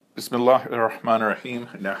بسم الله الرحمن الرحيم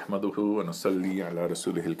نحمده ونصلي على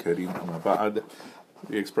رسوله الكريم أما بعد.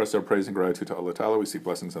 We express our praise and gratitude to Allah Ta'ala. We seek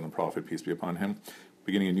blessings on the Prophet, peace be upon him.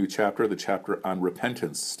 Beginning a new chapter, the chapter on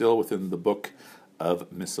repentance, still within the book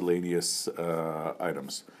of miscellaneous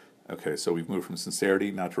items. Okay, so we've moved from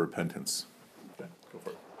sincerity now to repentance. Okay, go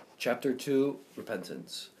for it. Chapter 2,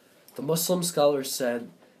 Repentance. The Muslim scholars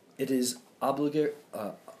said it is obligatory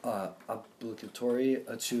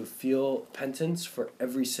to feel repentance for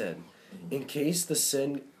every sin, in case the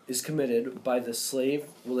sin is committed by the slave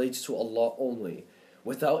relates to Allah only,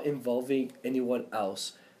 without involving anyone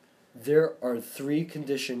else. There are 3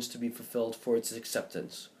 conditions to be fulfilled for its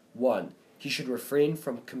acceptance. 1. He should refrain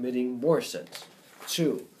from committing more sins.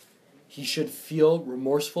 2. He should feel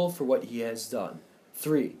remorseful for what he has done.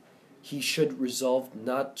 3. He should resolve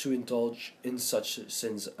not to indulge in such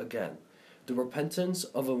sins again. The repentance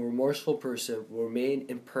of a remorseful person will remain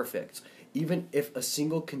imperfect, even if a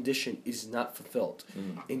single condition is not fulfilled.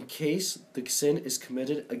 In case the sin is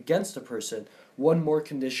committed against a person, one more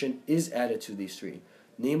condition is added to these 3,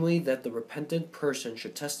 namely that the repentant person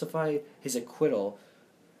should testify his acquittal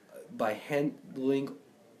by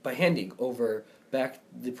handing over back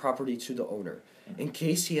the property to the owner. In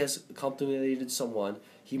case he has contaminated someone,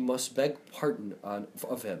 he must beg pardon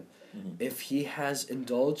of him. If he has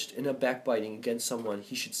indulged in a backbiting against someone,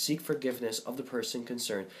 he should seek forgiveness of the person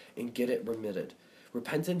concerned and get it remitted.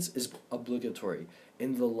 Repentance is obligatory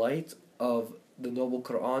in the light of the noble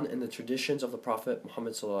Quran and the traditions of the Prophet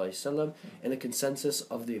Muhammad ﷺ and the consensus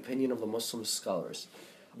of the opinion of the Muslim scholars.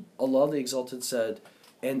 Allah the Exalted said,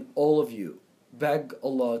 "And all of you, beg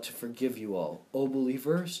Allah to forgive you all, O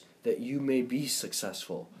believers, that you may be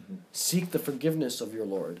successful. Seek the forgiveness of your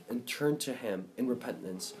Lord and turn to Him in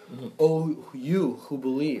repentance. O you who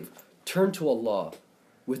believe, turn to Allah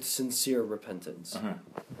with sincere repentance."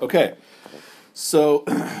 Okay, so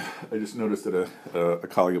I just noticed that a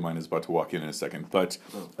colleague of mine is about to walk in a second, but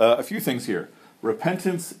a few things here.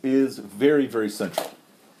 Repentance is very, very central.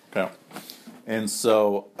 Okay, and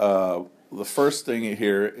so the first thing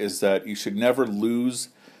here is that you should never lose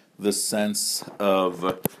the sense of,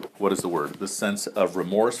 the sense of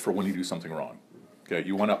remorse for when you do something wrong. Okay,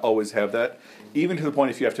 you want to always have that, even to the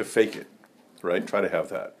point if you have to fake it, right? Try to have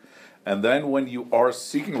that. And then when you are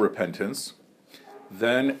seeking repentance,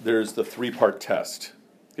 then there's the 3-part test.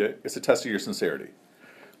 Okay, it's a test of your sincerity.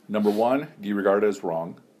 Number 1, do you regard it as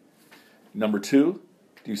wrong? Number 2,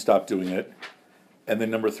 do you stop doing it? And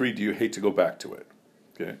then number 3, do you hate to go back to it?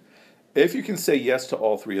 Okay. If you can say yes to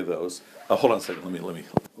all 3 of those, hold on a second. Let me.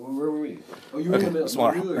 Where were we? Oh, you were in the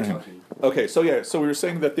middle. You were talking. Okay, so we were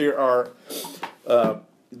saying that there are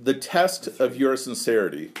the test of your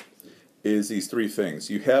sincerity is these 3 things.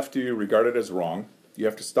 You have to regard it as wrong. You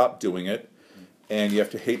have to stop doing it, and you have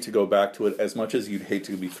to hate to go back to it as much as you'd hate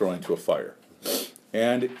to be thrown into a fire.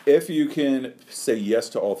 And if you can say yes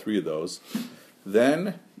to all 3 of those,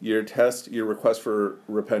 then your request for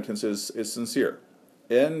repentance is sincere.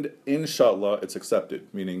 And inshallah, it's accepted,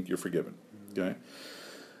 meaning you're forgiven. Okay.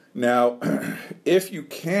 Now, if you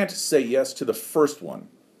can't say yes to the first one,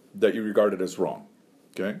 that you regard it as wrong,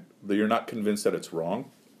 okay, that you're not convinced that it's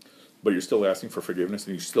wrong, but you're still asking for forgiveness,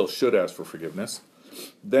 and you still should ask for forgiveness,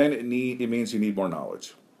 then it means you need more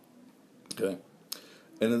knowledge. Okay.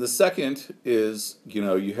 And then the second is,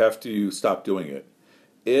 you have to stop doing it.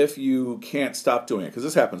 If you can't stop doing it, because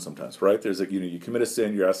this happens sometimes, right? There's you commit a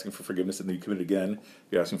sin, you're asking for forgiveness, and then you commit it again,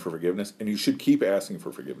 you're asking for forgiveness, and you should keep asking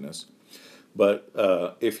for forgiveness. But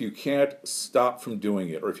if you can't stop from doing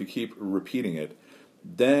it, or if you keep repeating it,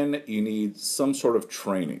 then you need some sort of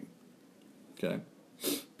training. Okay,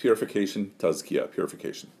 purification, tazkiyah,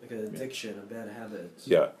 purification. Like an addiction, a bad habit.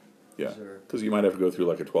 Yeah. Because you might have to go through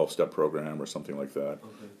like a 12-step program or something like that,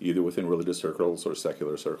 either within religious circles or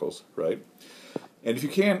secular circles, right? And if you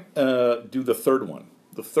can't do the third one,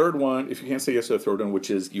 if you can't say yes to the third one, which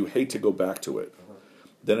is you hate to go back to it,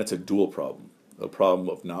 then it's a dual problem: a problem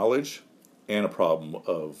of knowledge and a problem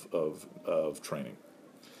of training.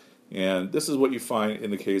 And this is what you find in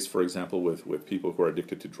the case, for example, with people who are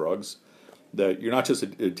addicted to drugs, that you're not just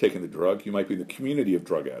taking the drug, you might be in the community of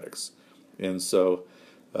drug addicts. And so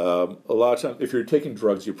a lot of times, if you're taking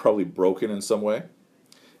drugs, you're probably broken in some way,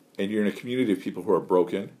 and you're in a community of people who are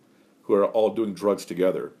broken, who are all doing drugs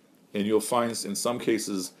together. And you'll find, in some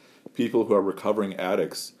cases, people who are recovering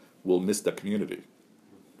addicts will miss the community,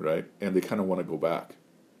 right? And they kind of want to go back,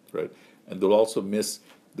 right? And they'll also miss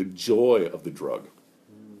the joy of the drug.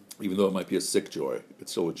 Even though it might be a sick joy,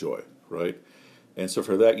 it's still a joy, right? And so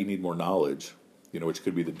for that, you need more knowledge, which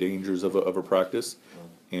could be the dangers of a practice,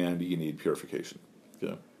 and you need purification.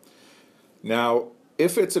 Okay? Now,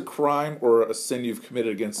 If it's a crime or a sin you've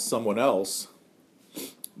committed against someone else,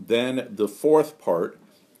 then the fourth part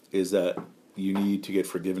is that you need to get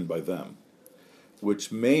forgiven by them,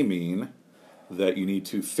 which may mean that you need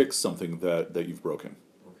to fix something that you've broken.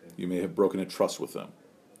 Okay. You may have broken a trust with them,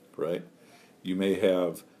 right? You may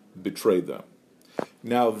have betrayed them.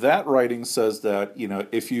 Now, that writing says that,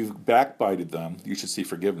 if you've backbited them, you should seek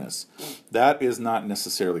forgiveness. That is not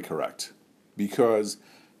necessarily correct, because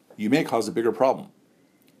you may cause a bigger problem.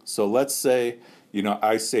 So let's say,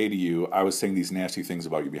 I say to you, I was saying these nasty things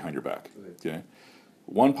about you behind your back. Okay?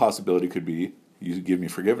 One possibility could be you give me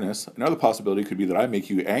forgiveness. Another possibility could be that I make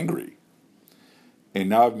you angry. And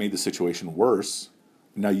now I've made the situation worse.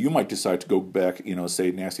 Now you might decide to go back,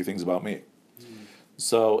 say nasty things about me.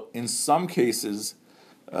 So in some cases,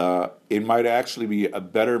 it might actually be a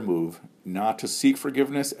better move not to seek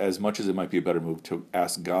forgiveness as much as it might be a better move to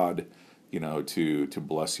ask God, to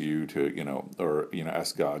bless you, or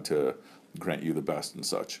ask God to grant you the best and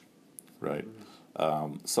such, right?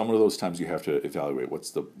 Some of those times you have to evaluate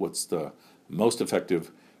what's the most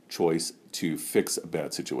effective choice to fix a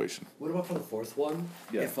bad situation. What about for the fourth one?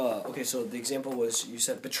 Yeah. If okay, so the example was you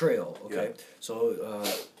said betrayal. Okay, Yeah. so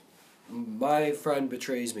my friend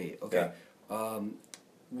betrays me. Okay, Yeah.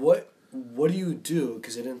 what do you do?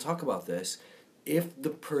 Because I didn't talk about this. If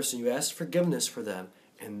the person you ask forgiveness for them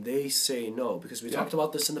and they say no, because we talked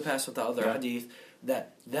about this in the past with the other hadith,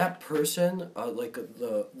 that person, like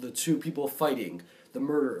the two people fighting, the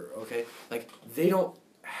murderer, okay, like they don't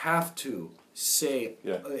have to say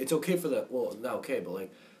it's okay for them. Well, not okay, but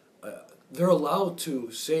like they're allowed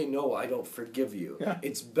to say no. I don't forgive you. Yeah.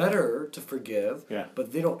 It's better to forgive, Yeah.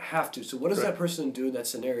 but they don't have to. So what does Right. that person do in that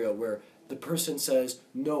scenario where the person says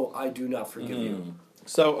no? I do not forgive you.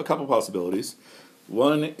 So a couple possibilities.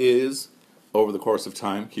 One is, over the course of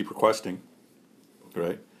time, keep requesting,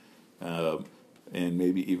 right? And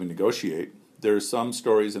maybe even negotiate. There's some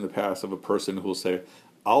stories in the past of a person who will say,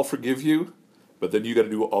 I'll forgive you, but then you got to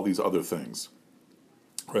do all these other things,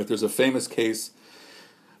 right? There's a famous case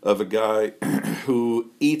of a guy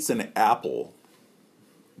who eats an apple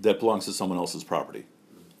that belongs to someone else's property,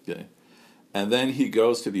 okay? And then he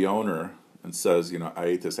goes to the owner and says, I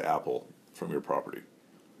ate this apple from your property.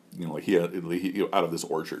 Like he out of this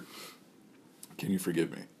orchard. Can you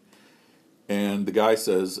forgive me? And the guy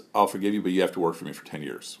says, I'll forgive you, but you have to work for me for 10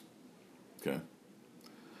 years. Okay?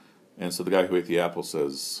 And so the guy who ate the apple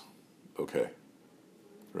says, okay.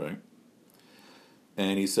 Right?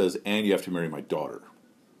 And he says, and you have to marry my daughter.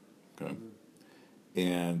 Okay?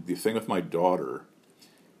 And the thing with my daughter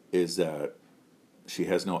is that she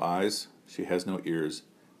has no eyes, she has no ears,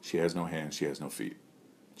 she has no hands, she has no feet.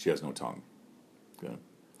 She has no tongue. Okay?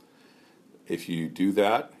 If you do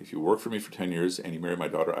that, if you work for me for 10 years and you marry my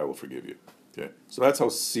daughter, I will forgive you. Okay? So that's how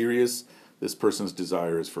serious this person's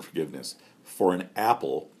desire is for forgiveness. For an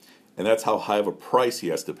apple, and that's how high of a price he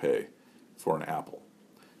has to pay for an apple.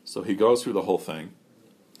 So he goes through the whole thing,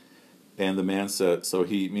 and the man said, so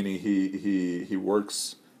he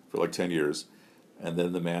works for like 10 years, and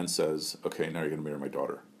then the man says, okay, now you're going to marry my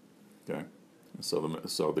daughter. Okay? And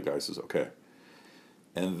so the guy says, okay.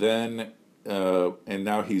 And then, and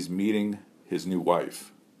now he's meeting his new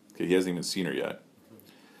wife. Okay, he hasn't even seen her yet.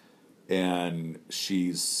 And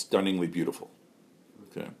she's stunningly beautiful.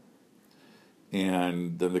 Okay.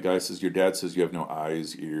 And then the guy says, your dad says you have no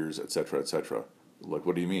eyes, ears, etc., etc. Like,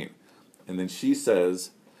 what do you mean? And then she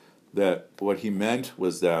says that what he meant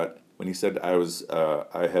was that when he said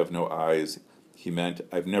I have no eyes, he meant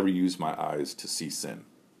I've never used my eyes to see sin.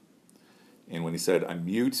 And when he said I'm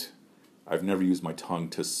mute, I've never used my tongue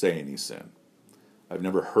to say any sin. I've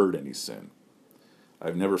never heard any sin.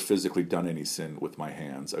 I've never physically done any sin with my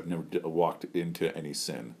hands. I've never walked into any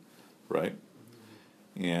sin, right?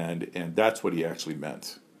 And that's what he actually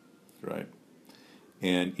meant, right?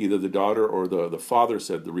 And either the daughter or the father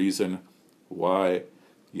said the reason why,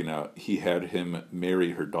 he had him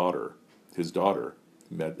marry his daughter,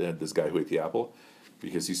 met this guy who ate the apple,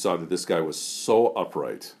 because he saw that this guy was so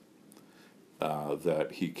upright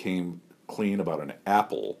that he came clean about an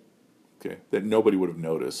apple, okay, that nobody would have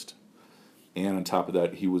noticed. And on top of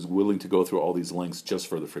that, he was willing to go through all these lengths just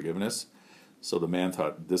for the forgiveness. So the man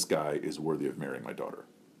thought, this guy is worthy of marrying my daughter.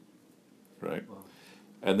 Right? Wow.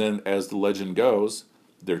 And then, as the legend goes,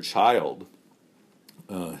 their child,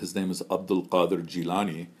 his name is Abdul Qadir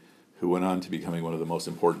Jilani, who went on to becoming one of the most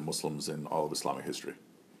important Muslims in all of Islamic history.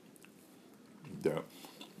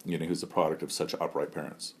 Who's the product of such upright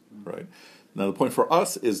parents. Right? Now, the point for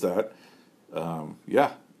us is that,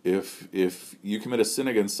 if you commit a sin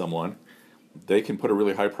against someone, they can put a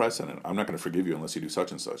really high price on it. I'm not going to forgive you unless you do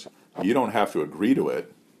such and such. You don't have to agree to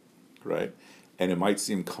it, right? and it might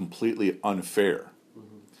seem completely unfair.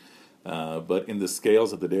 But in the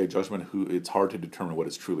scales of the Day of Judgment, it's hard to determine what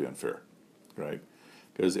is truly unfair, right?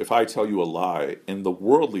 Because if I tell you a lie, in the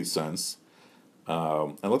worldly sense,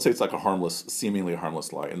 and let's say it's like a harmless, seemingly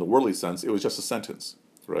harmless lie. In the worldly sense, it was just a sentence,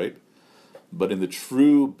 right? But in the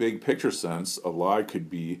true big picture sense, a lie could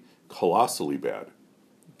be colossally bad,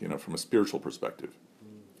 from a spiritual perspective.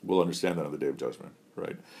 We'll understand that on the Day of Judgment,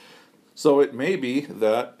 right? So it may be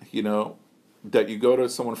that, that you go to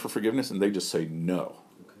someone for forgiveness and they just say no.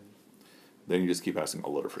 Then you just keep asking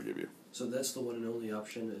Allah to forgive you. So that's the one and only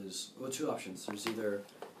option is, well, two options. There's either,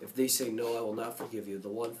 if they say, no, I will not forgive you, the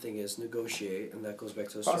one thing is negotiate, and that goes back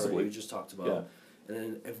to the story you just talked about. Yeah. And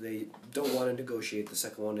then if they don't want to negotiate, the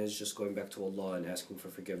second one is just going back to Allah and asking for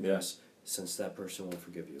forgiveness, since that person won't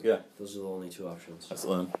forgive you. Yeah. Those are the only two options.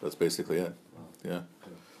 That's basically it. Wow. Yeah.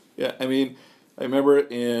 Yeah, I mean, I remember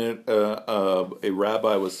a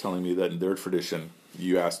rabbi was telling me that in their tradition,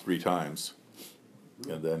 you ask 3 times,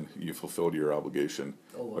 and then you fulfilled your obligation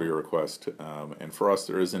or your request. And for us,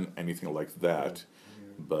 there isn't anything like that.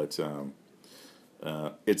 But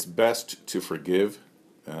it's best to forgive,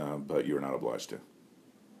 but you're not obliged to.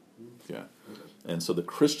 Yeah. And so the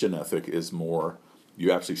Christian ethic is more,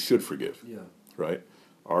 you actually should forgive. Yeah. Right?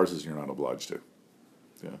 Ours is you're not obliged to.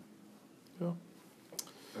 Yeah. Yeah.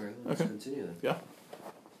 All right, let's continue then. Yeah.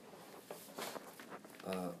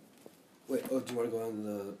 Wait, do you want to go on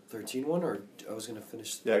the 13 one, or I was going to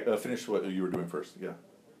finish? Yeah, finish what you were doing first, yeah.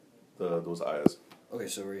 Those ayahs. Okay,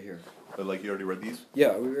 so right here. Like you already read these?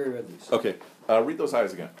 Yeah, we already read these. Okay, read those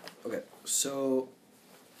ayahs again. Okay, so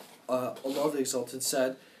Allah the Exalted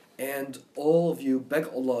said, and all of you beg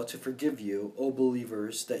Allah to forgive you, O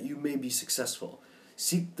believers, that you may be successful.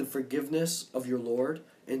 Seek the forgiveness of your Lord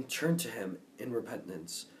and turn to Him in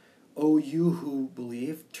repentance. O you who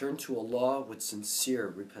believe, turn to Allah with sincere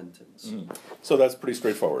repentance. So that's pretty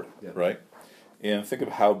straightforward, Yeah. right? And think of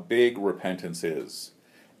how big repentance is.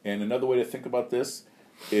 And another way to think about this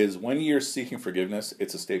is when you're seeking forgiveness,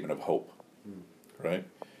 it's a statement of hope, right?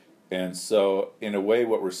 And so, in a way,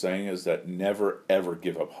 what we're saying is that never, ever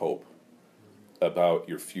give up hope about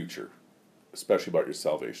your future, especially about your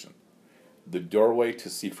salvation. The doorway to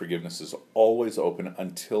seek forgiveness is always open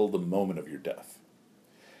until the moment of your death.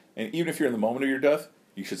 And even if you're in the moment of your death,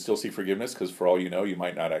 you should still seek forgiveness, because for all you know, you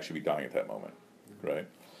might not actually be dying at that moment, right?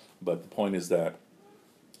 But the point is that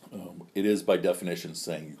it is by definition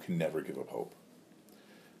saying you can never give up hope.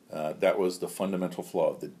 That was the fundamental flaw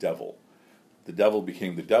of the devil. The devil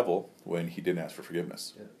became the devil when he didn't ask for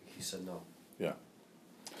forgiveness. Yeah, he said no. Yeah.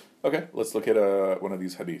 Okay, let's look at one of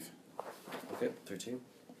these hadith. Okay, 13.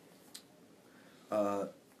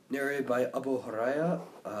 Narrated by Abu Hurairah,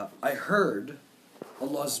 I heard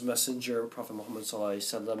Allah's Messenger, Prophet Muhammad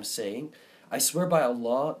ﷺ, saying, I swear by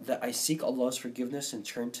Allah that I seek Allah's forgiveness and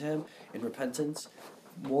turn to Him in repentance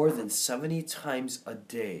more than 70 times a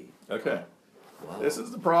day. Okay. Wow. This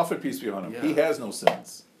is the Prophet, peace be on him. Yeah. He has no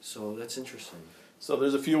sins. So that's interesting. So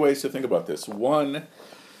there's a few ways to think about this. One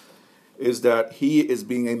is that he is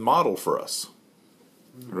being a model for us,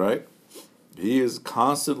 right? He is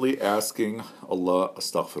constantly asking Allah,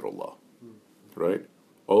 astaghfirullah, right?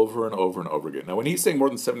 Over and over and over again. Now, when he's saying more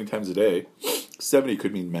than 70 times a day, 70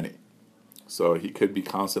 could mean many. So he could be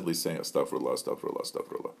constantly saying astaghfirullah, astaghfirullah,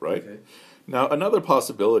 astaghfirullah, right? Okay. Now, another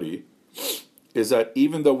possibility is that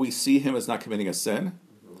even though we see him as not committing a sin,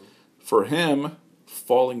 for him,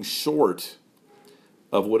 falling short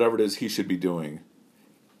of whatever it is he should be doing,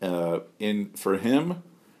 for him,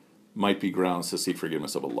 might be grounds to seek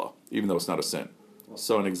forgiveness of Allah, even though it's not a sin.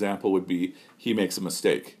 So an example would be, he makes a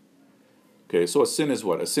mistake. Okay, so a sin is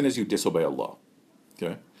what? A sin is you disobey Allah.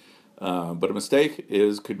 Okay, but a mistake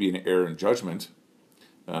could be an error in judgment,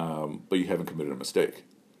 but you haven't committed a mistake,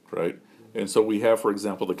 right? And so we have, for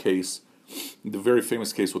example, the very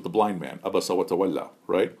famous case with the blind man, Abasa wa tawalla,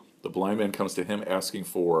 right? The blind man comes to him asking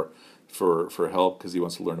for help because he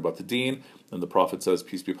wants to learn about the deen, and the Prophet says,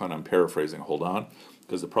 peace be upon him, I'm paraphrasing, hold on,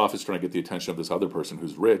 because the Prophet's trying to get the attention of this other person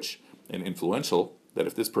who's rich and influential, that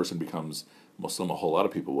if this person becomes Muslim, a whole lot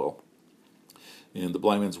of people will. And the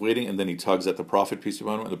blind man's waiting, and then he tugs at the Prophet, peace be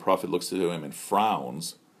upon him, and the Prophet looks to him and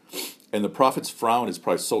frowns. And the Prophet's frown is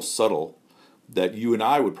probably so subtle that you and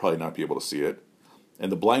I would probably not be able to see it.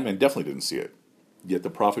 And the blind man definitely didn't see it. Yet the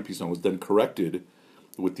Prophet, peace be upon him, was then corrected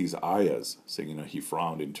with these ayahs, saying, he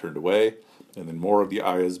frowned and turned away. And then more of the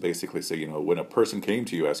ayahs basically say, when a person came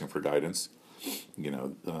to you asking for guidance,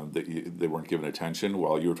 they weren't given attention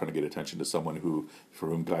while you were trying to get attention to someone for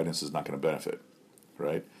whom guidance is not going to benefit,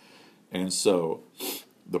 right? And so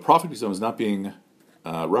the Prophet was not being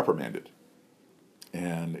reprimanded,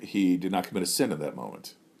 and he did not commit a sin in that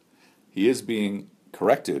moment. He is being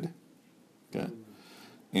corrected. Okay?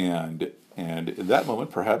 And in that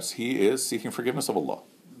moment, perhaps he is seeking forgiveness of Allah.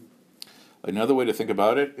 Another way to think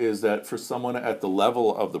about it is that for someone at the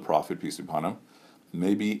level of the Prophet, peace be upon him,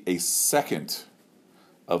 maybe a second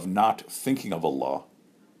of not thinking of Allah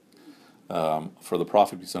for the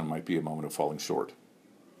Prophet, peace be upon him, might be a moment of falling short.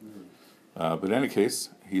 But in any case,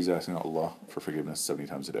 he's asking Allah for forgiveness 70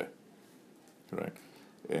 times a day. Right?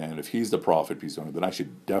 And if he's the Prophet, peace be upon him, then I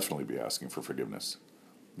should definitely be asking for forgiveness.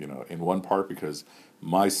 In one part because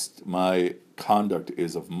my conduct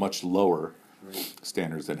is of much lower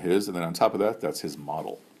standards than his, and then on top of that, that's his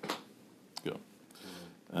model. Yeah.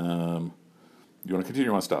 You want to continue or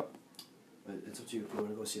you want to stop? It's up to you. If you want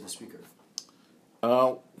to go see the speaker.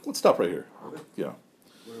 Let's stop right here. Okay. Yeah.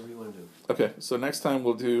 Whatever you want to do. Okay, so next time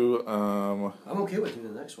we'll do... I'm okay with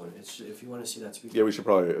doing the next one. It's if you want to see that speaker. Yeah, we should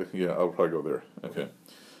probably... Yeah, I'll probably go there. Okay.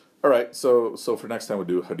 All right, so for next time we'll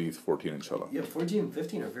do Hadith 14, inshallah. Yeah, 14 and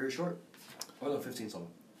 15 are very short. Oh, no, 15's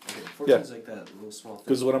all. Okay, 14's like that little small thing.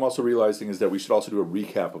 Because what I'm also realizing is that we should also do a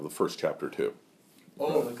recap of the first chapter, too.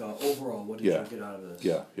 Oh, like overall, what did you get out of this?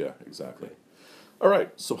 Yeah, exactly. Okay. All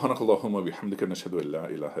right. Subhanakallahumma bihamdika nashhadu an la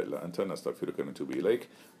ilaha illa anta nastaghfiruka wa natubu ilayk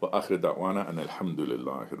wa akhir da'wana anil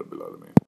hamdulillahi rabbil alamin.